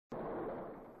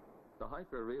The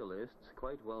hyper-realists,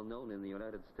 quite well known in the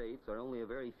United States, are only a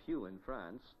very few in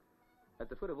France. At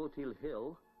the foot of Hautil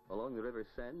Hill, along the River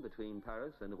Seine between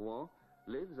Paris and Rouen,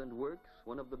 lives and works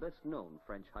one of the best-known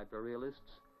French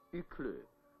hyper-realists, Hucleux,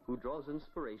 who draws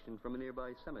inspiration from a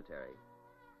nearby cemetery.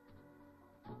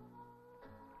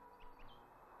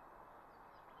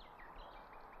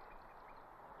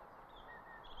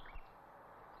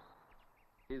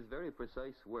 His very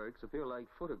precise works appear like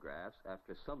photographs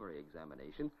after summary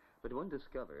examination, but one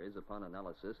discovers, upon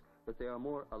analysis, that they are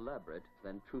more elaborate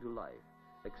than true to life,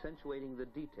 accentuating the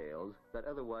details that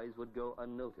otherwise would go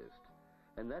unnoticed.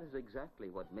 And that is exactly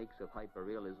what makes of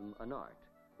hyperrealism an art,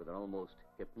 with an almost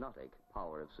hypnotic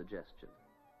power of suggestion.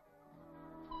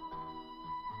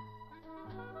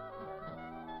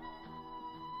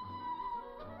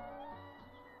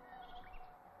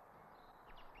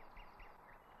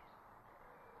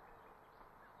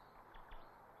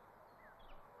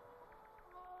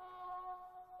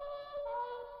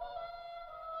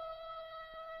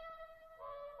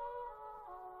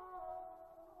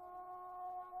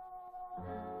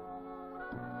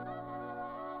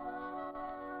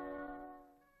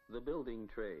 The building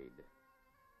trade.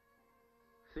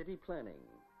 City planning.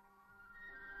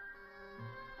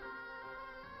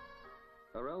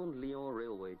 Around Lyon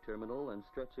Railway Terminal and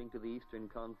stretching to the eastern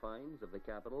confines of the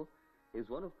capital is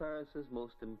one of Paris's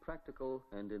most impractical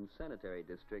and insanitary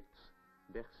districts,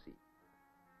 Bercy.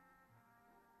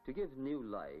 To give new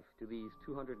life to these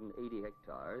 280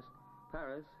 hectares,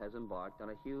 Paris has embarked on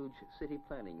a huge city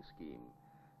planning scheme.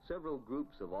 Several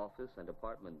groups of office and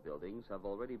apartment buildings have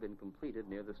already been completed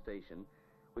near the station,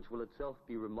 which will itself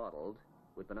be remodeled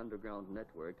with an underground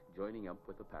network joining up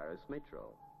with the Paris metro.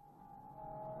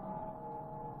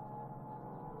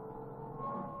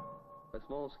 A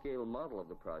small-scale model of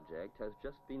the project has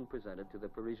just been presented to the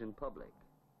Parisian public.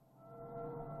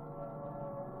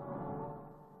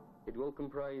 It will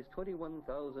comprise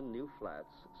 21,000 new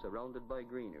flats surrounded by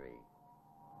greenery.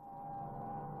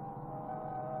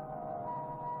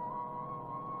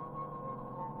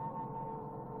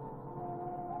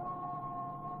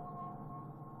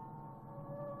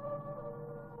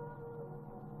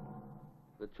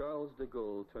 The Charles de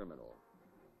Gaulle Terminal.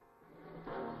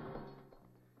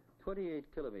 28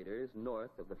 kilometers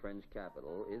north of the French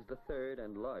capital is the third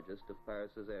and largest of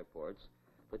Paris's airports,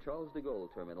 the Charles de Gaulle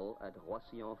Terminal at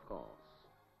Roissy en France.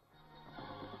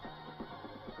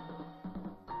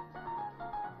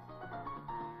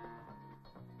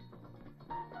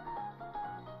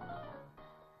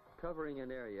 Covering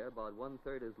an area about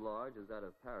one-third as large as that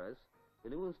of Paris, the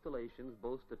new installations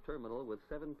boast a terminal with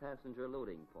 7 passenger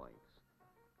loading points.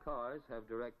 Cars have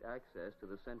direct access to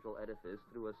the central edifice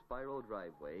through a spiral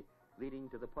driveway leading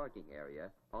to the parking area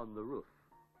on the roof.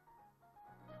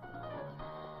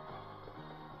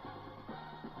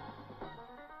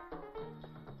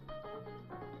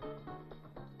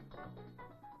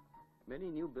 Many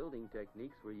new building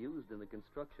techniques were used in the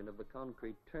construction of the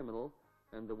concrete terminal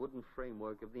and the wooden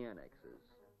framework of the annexes.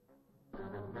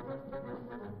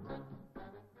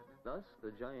 Thus,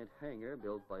 the giant hangar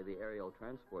built by the Aerial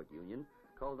Transport Union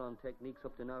called on techniques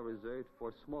up to now reserved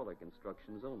for smaller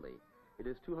constructions only. It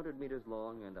is 200 meters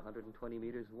long and 120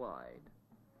 meters wide.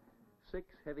 6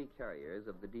 heavy carriers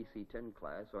of the DC-10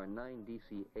 class or 9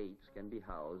 DC-8s can be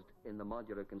housed in the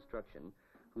modular construction,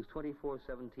 whose 24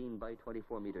 17 by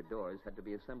 24 meter doors had to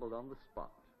be assembled on the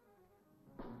spot.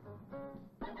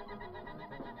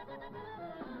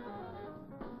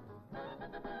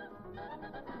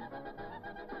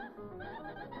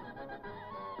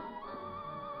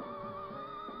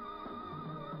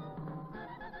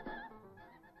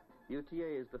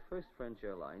 UTA is the first French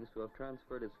Airlines to have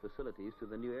transferred its facilities to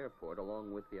the new airport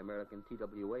along with the American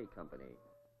TWA company.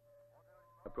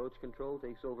 Approach control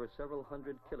takes over several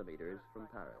hundred kilometers from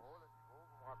Paris.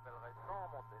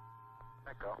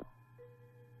 D'accord.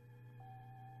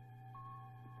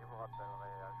 Et vous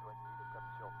rappellerez à Joigny, le Cap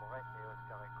sur Bray et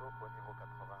Oscar Echo au niveau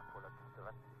 80 pour la piste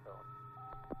 26 Orly.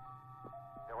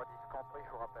 010 compris,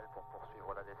 je vous rappelle pour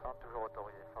poursuivre la descente, toujours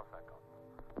autorisé 150.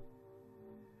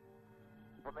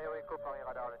 Romeo Echo Paris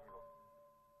radar le niveau.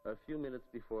 A few minutes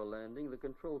before landing, the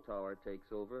control tower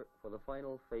takes over for the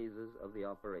final phases of the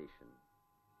operation.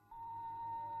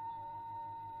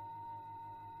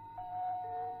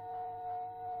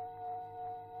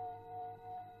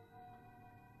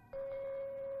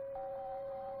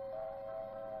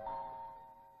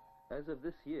 As of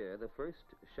this year, the first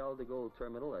Charles de Gaulle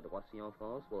terminal at Roissy en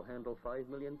France will handle 5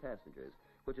 million passengers,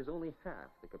 which is only half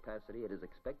the capacity it is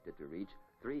expected to reach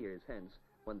 3 years hence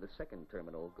when the second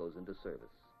terminal goes into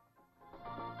service.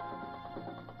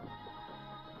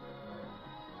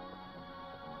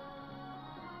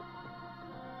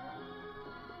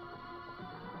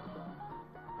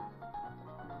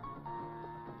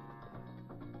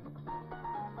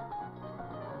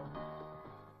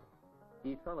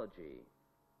 Ethology.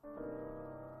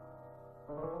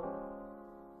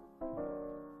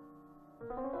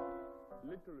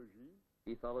 L'éthologie,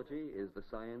 Ethology is the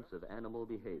science of animal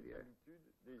behavior. l'habitude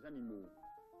des animaux.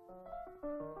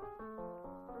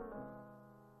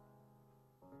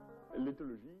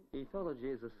 L'éthologie,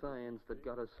 Ethology is a science that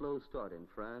got a slow start in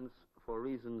France for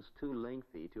reasons too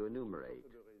lengthy to enumerate.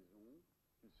 de raison,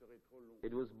 il serait trop long.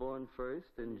 It was born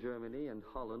first in Germany and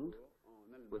Holland En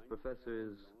Allemagne, with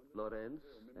professors Lorenz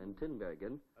and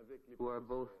Tinbergen, avec les who are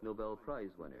both Nobel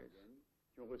Prize winners.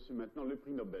 qui ont reçu maintenant le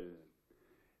prix Nobel.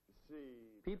 C'est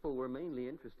People were mainly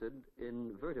interested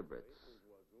in vertebrates,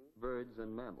 birds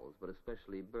and mammals, but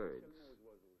especially birds.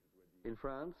 In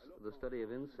France, the study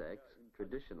of insects,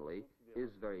 traditionally, is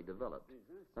very developed.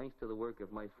 Thanks to the work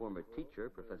of my former teacher,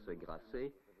 Professor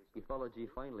Grasset, ethology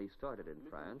finally started in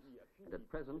France, and at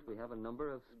present we have a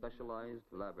number of specialized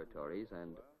laboratories,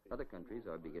 and other countries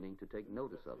are beginning to take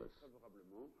notice of us.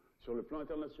 favorablement sur le plan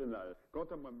international. Quant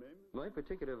à moi-même, My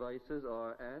particular vices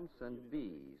are ants and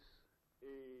bees,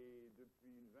 et depuis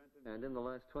une vingtaine and in the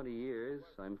last 20 years,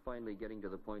 I'm finally getting to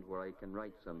the point where I can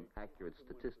write some accurate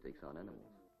statistics on animals.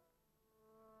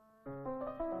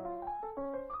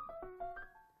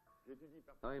 j'étudie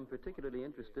par I'm particularly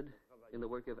interested in the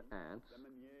work of ants, la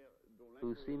manière dont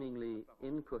whose seemingly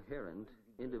incoherent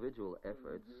individual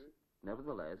efforts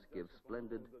nevertheless give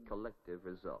splendid collective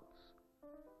results.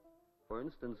 For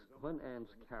instance, when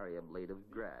ants carry a blade of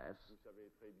grass, vous savez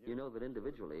très bien you know that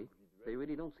individually they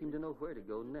really don't seem to know where to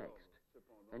go next.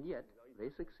 And yet, they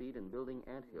succeed in building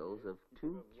ant hills of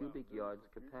 2 cubic yards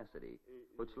capacity,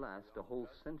 which last a whole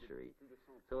century.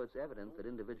 So it's evident that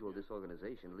individual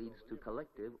disorganization leads to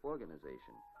collective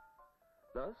organization.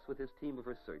 Thus, with his team of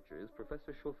researchers,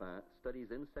 Professor Chauffin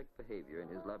studies insect behavior in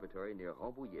his laboratory near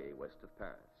Rambouillet, west of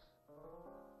Paris.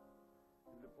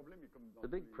 le problème est comme dans The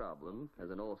big problem, as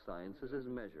in all sciences, is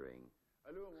measuring.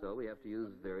 alors So we have to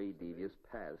use very devious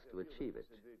paths to achieve it.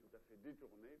 procédé tout à fait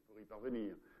détourné pour y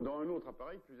parvenir. Dans un autre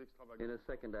appareil plus extravagant, In a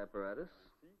second apparatus,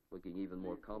 looking even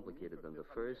more complicated than the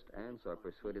first, ants are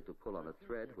persuaded to pull on a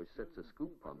thread which sets a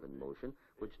scoop pump in motion,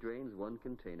 which drains one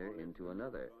container into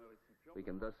another. We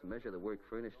can thus measure the work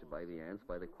furnished by the ants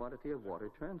by the quantity of water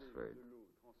transferred. de l'eau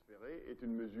transférée est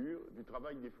une mesure du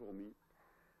travail des fourmis.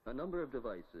 A number of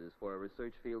devices for a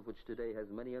research field which today has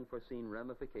many unforeseen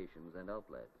ramifications and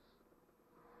outlets.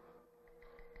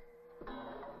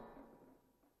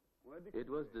 On a It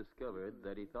was discovered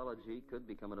that ethology could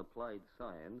become an applied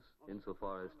science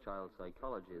insofar as child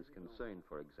psychology is concerned,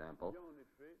 for example. en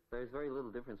effet There's very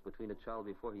little difference between a child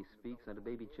before he speaks and a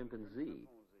baby chimpanzee.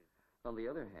 On the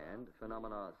other hand,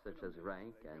 phenomena such as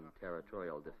rank and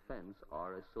territorial defense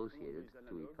are associated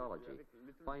to ethology.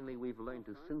 Finally, we've learned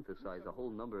to synthesize a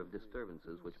whole number of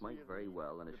disturbances which might very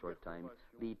well, in a short time,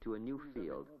 lead to a new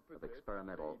field of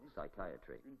experimental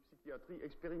psychiatry. une psychiatrie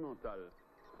expérimentale.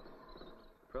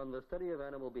 From the study of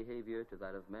animal behavior to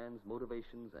that of man's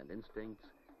motivations and instincts,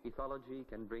 ethology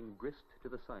can bring grist to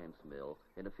the science mill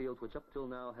in a field which up till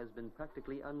now has been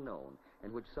practically unknown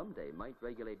and which someday might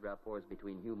regulate rapports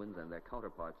between humans and their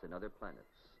counterparts in other planets.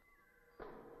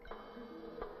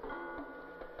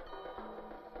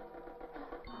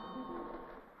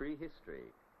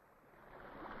 Prehistory.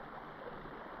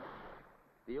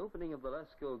 The opening of the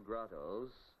Lascaux grottos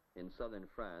in southern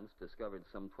France, discovered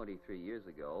some 23 years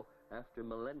ago, after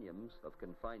millenniums of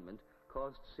confinement,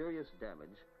 caused serious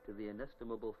damage to the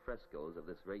inestimable frescoes of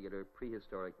this regular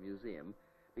prehistoric museum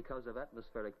because of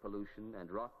atmospheric pollution and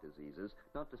rock diseases,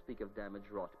 not to speak of damage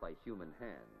wrought by human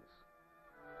hands.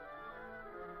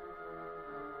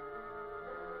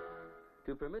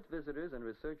 To permit visitors and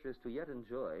researchers to yet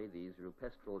enjoy these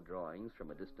rupestral drawings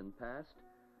from a distant past,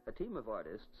 a team of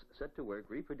artists set to work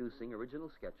reproducing original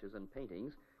sketches and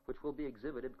paintings which will be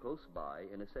exhibited close by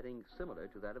in a setting similar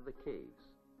to that of the caves.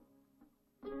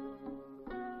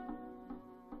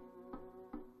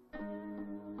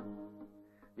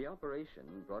 The operation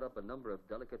brought up a number of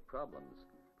delicate problems.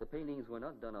 The paintings were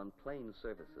not done on plain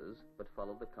surfaces, but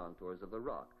followed the contours of the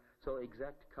rock, so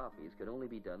exact copies could only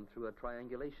be done through a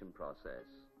triangulation process.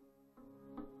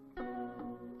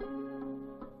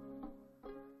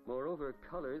 Moreover,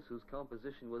 colors whose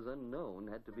composition was unknown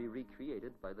had to be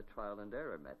recreated by the trial and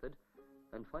error method,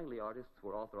 and finally artists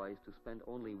were authorized to spend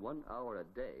only 1 hour a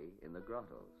day in the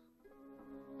grottos.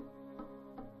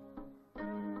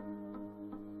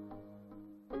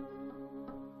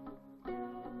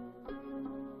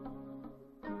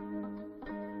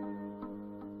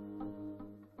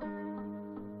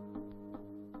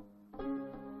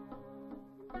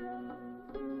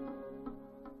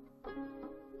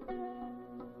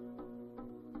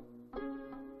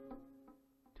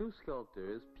 Two Two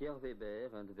sculptors, Pierre Weber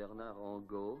and Bernard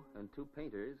Angot, and two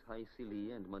painters, Hautil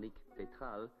Hill and Monique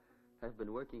Pétral, have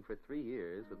been working for 3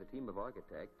 years with a team of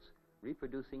architects,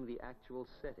 reproducing the actual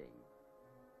setting.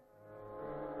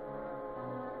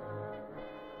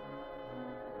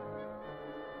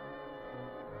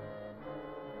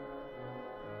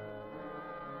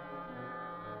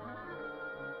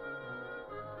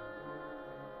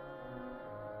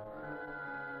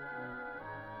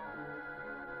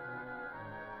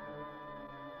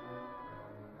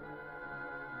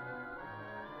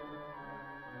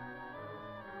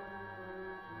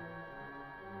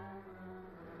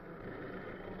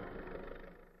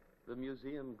 The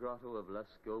museum grotto of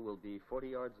Lascaux will be 40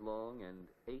 yards long and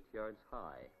 8 yards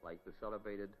high, like the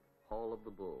celebrated Hall of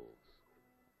the Bulls.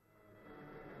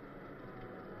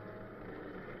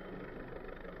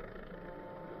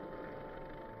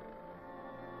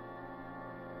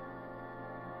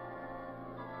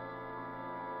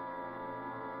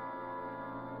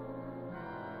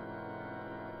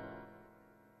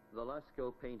 The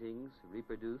Lascaux paintings,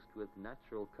 reproduced with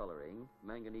natural coloring,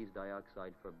 manganese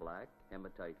dioxide for black,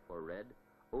 hematite for red,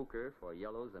 ochre for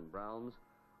yellows and browns,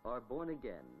 are born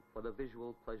again for the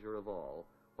visual pleasure of all,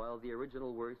 while the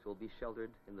original works will be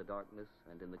sheltered in the darkness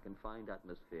and in the confined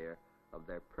atmosphere of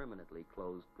their permanently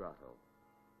closed grotto.